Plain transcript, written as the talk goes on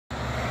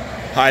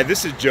Hi,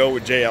 this is Joe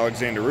with J.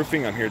 Alexander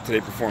Roofing. I'm here today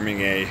performing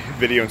a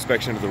video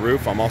inspection of the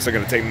roof. I'm also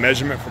going to take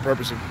measurement for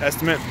purpose of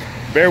estimate.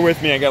 Bear with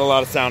me, I got a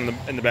lot of sound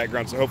in the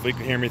background, so hopefully you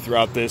can hear me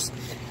throughout this.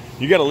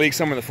 You got a leak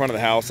somewhere in the front of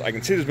the house. I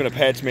can see there's been a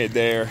patch made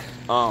there.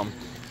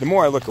 The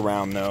more I look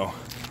around though,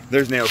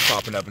 there's nails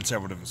popping up in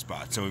several different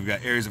spots. So we've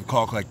got areas of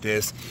caulk like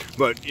this,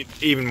 but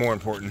even more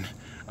important,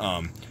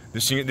 the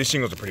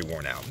shingles are pretty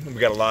worn out. We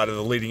got a lot of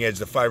the leading edge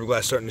of the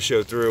fiberglass starting to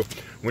show through.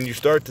 When you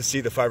start to see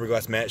the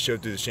fiberglass mat show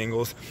through the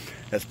shingles,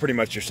 that's pretty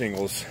much your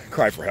shingles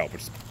cry for help.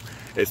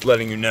 It's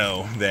letting you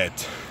know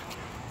that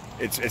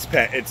it's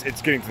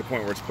getting to the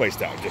point where it's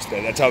placed out. Just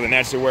that's how they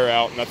naturally wear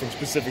out. Nothing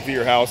specific to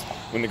your house.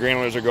 When the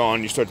granulars are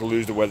gone, you start to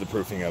lose the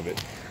weatherproofing of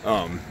it.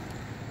 And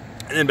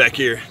then back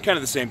here, kind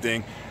of the same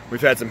thing.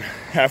 We've had some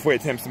halfway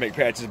attempts to make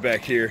patches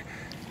back here.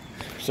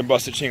 Some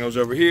busted shingles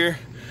over here.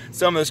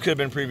 Some of this could have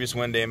been previous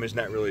wind damage,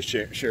 not really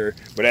sure,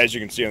 but as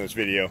you can see on this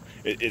video,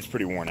 it's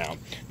pretty worn out.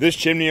 This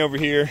chimney over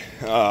here,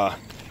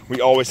 we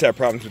always have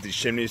problems with these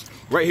chimneys.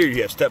 Right here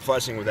you have step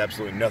flashing with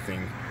absolutely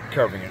nothing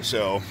covering it.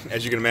 So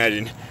as you can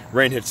imagine,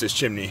 rain hits this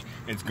chimney,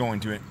 it's going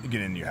to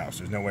get into your house.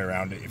 There's no way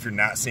around it. If you're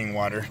not seeing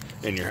water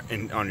on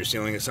your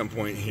ceiling at some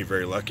point, you're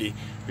very lucky,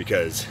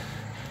 because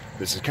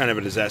this is kind of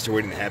a disaster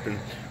waiting to happen.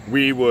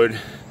 We would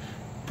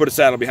put a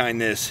saddle behind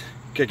this,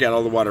 kick out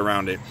all the water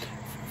around it,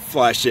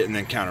 flash it, and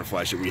then counter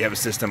flash it. We have a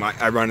system.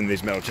 I run in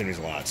these metal chimneys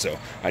a lot, so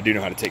I do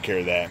know how to take care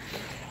of that.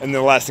 And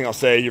the last thing I'll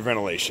say, your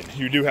ventilation.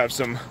 You do have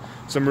some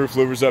roof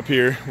louvers up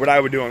here. What I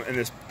would do in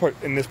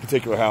this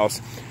particular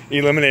house,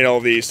 eliminate all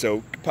these,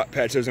 so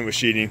patch those in with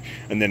sheeting,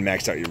 and then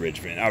max out your ridge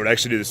vent. I would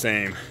actually do the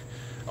same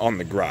on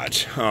the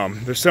garage.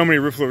 There's so many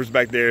roof louvers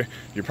back there.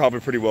 You're probably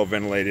pretty well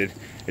ventilated.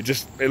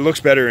 It looks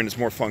better and it's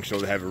more functional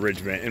to have a ridge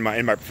vent, in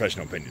my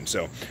professional opinion.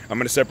 So I'm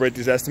going to separate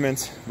these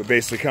estimates, but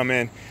basically come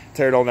in,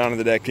 tear it all down to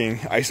the decking,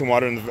 ice and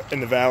water in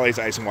the valleys,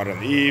 ice and water on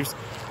the eaves,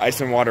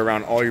 ice and water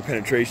around all your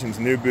penetrations,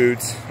 new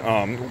boots.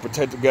 We'll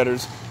protect the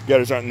gutters.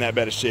 Gutters aren't in that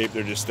bad of shape.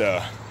 They're just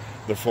they're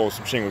full of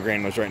some shingle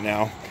granules right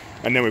now.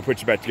 And then we put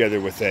you back together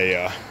with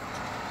the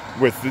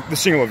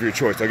shingle of your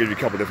choice. I'll give you a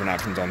couple different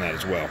options on that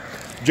as well.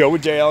 Joe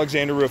with J.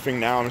 Alexander Roofing.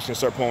 Now I'm just going to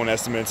start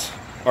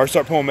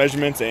pulling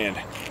measurements, and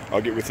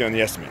I'll get with you on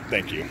the estimate.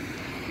 Thank you.